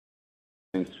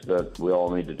Things that we all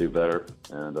need to do better,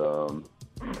 and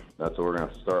that's what we're going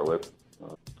to start with.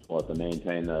 We'll have to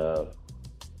maintain the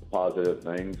positive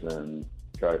things and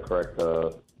try to correct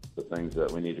the things that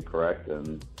we need to correct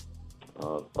and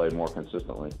play more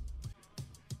consistently.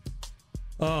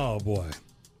 Oh, boy.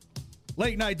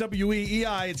 Late night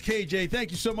WEEI, it's KJ.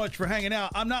 Thank you so much for hanging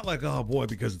out. I'm not like, oh, boy,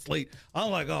 because it's late.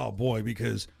 I'm like, oh, boy,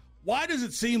 because why does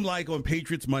it seem like on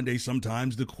Patriots Monday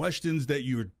sometimes the questions that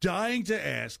you're dying to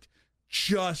ask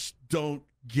just don't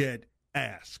get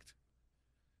asked?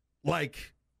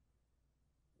 Like,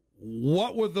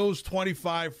 what were those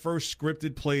 25 first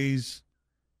scripted plays,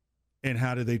 and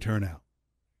how did they turn out?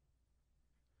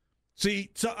 See,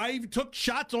 so I took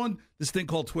shots on this thing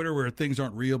called Twitter where things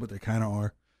aren't real, but they kind of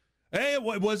are. Hey,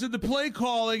 was it the play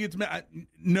calling?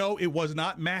 No, it was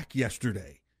not Mac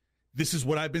yesterday. This is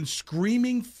what I've been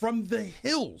screaming from the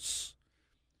hills.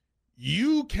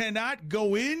 You cannot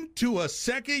go into a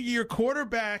second-year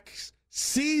quarterback's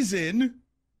season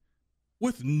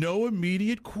with no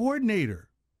immediate coordinator,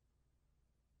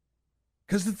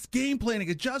 because it's game planning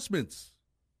adjustments.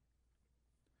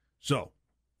 So,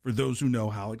 for those who know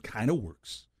how it kind of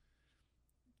works,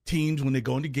 teams, when they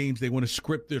go into games, they want to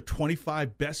script their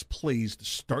 25 best plays to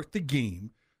start the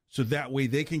game so that way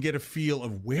they can get a feel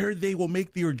of where they will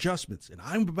make their adjustments. And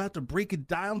I'm about to break it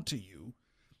down to you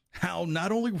how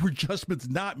not only were adjustments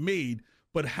not made,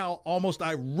 but how almost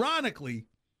ironically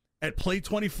at play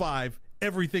 25,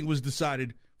 everything was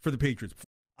decided for the Patriots.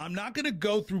 I'm not going to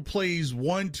go through plays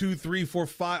 1, 2, 3, 4,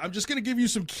 5. I'm just going to give you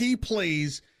some key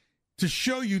plays to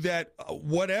show you that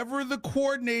whatever the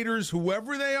coordinators,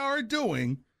 whoever they are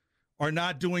doing, are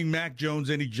not doing Mac Jones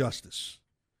any justice.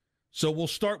 So we'll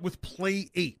start with play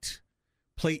 8.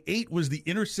 Play 8 was the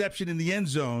interception in the end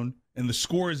zone, and the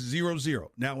score is 0-0.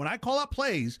 Now, when I call out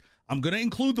plays, I'm going to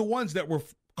include the ones that were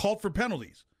called for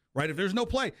penalties, right? If there's no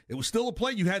play, it was still a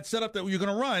play you had set up that you're going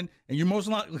to run, and you're most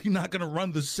likely not going to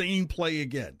run the same play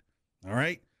again, all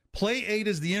right? Play 8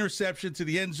 is the interception to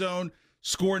the end zone,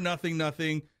 score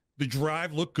 0-0. The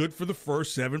drive looked good for the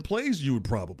first 7 plays, you would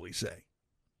probably say.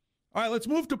 All right, let's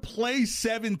move to play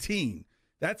 17.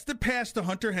 That's the pass to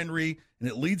Hunter Henry, and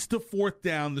it leads to 4th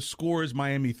down. The score is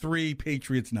Miami 3,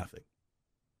 Patriots 0.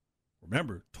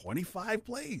 Remember, 25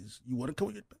 plays. You want to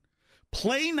go?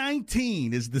 Play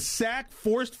 19 is the sack,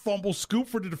 forced fumble, scoop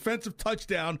for the defensive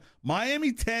touchdown.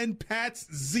 Miami 10, Pats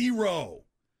 0.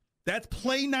 That's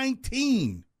play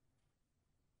 19.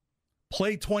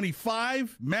 Play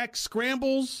 25, Mac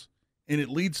scrambles, and it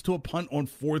leads to a punt on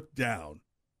 4th down.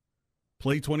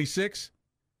 Play 26,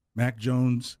 Mac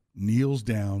Jones kneels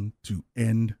down to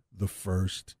end the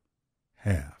first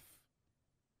half.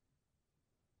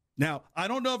 Now, I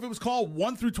don't know if it was called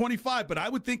 1 through 25, but I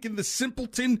would think in the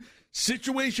simpleton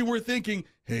situation we're thinking,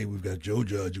 hey, we've got Joe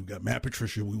Judge, we've got Matt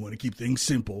Patricia, we want to keep things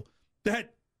simple,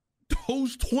 that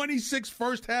those 26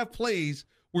 first half plays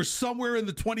were somewhere in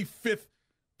the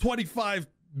 25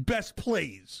 best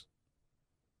plays.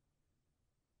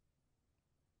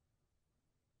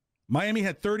 Miami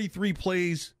had 33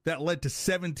 plays that led to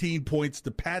 17 points. The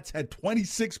Pats had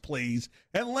 26 plays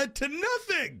and led to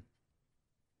nothing.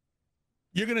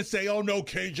 You're going to say, oh, no,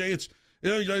 KJ, it's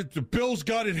the Bills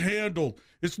got it handled.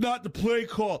 It's not the play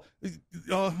call.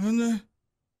 Look,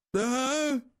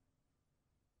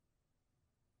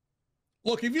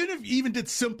 if you even did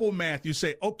simple math, you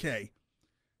say, okay,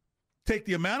 take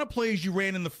the amount of plays you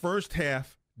ran in the first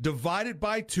half, divide it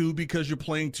by 2 because you're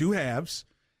playing 2 halves,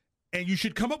 and you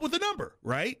should come up with a number,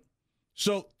 right?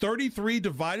 So 33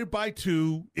 divided by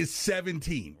 2 is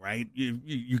 17, right?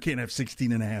 You can't have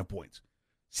 16.5 points.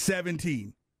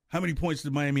 17. How many points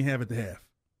did Miami have at the half?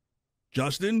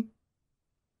 Justin?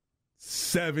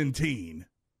 17.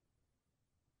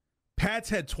 Pats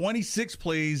had 26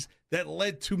 plays that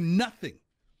led to nothing.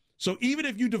 So even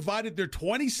if you divided their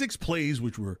 26 plays,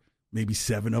 which were maybe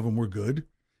 7 of them were good,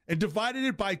 and divided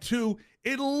it by 2,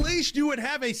 at least you would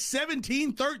have a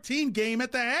 17-13 game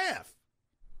at the half.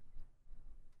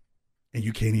 And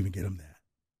you can't even get them that.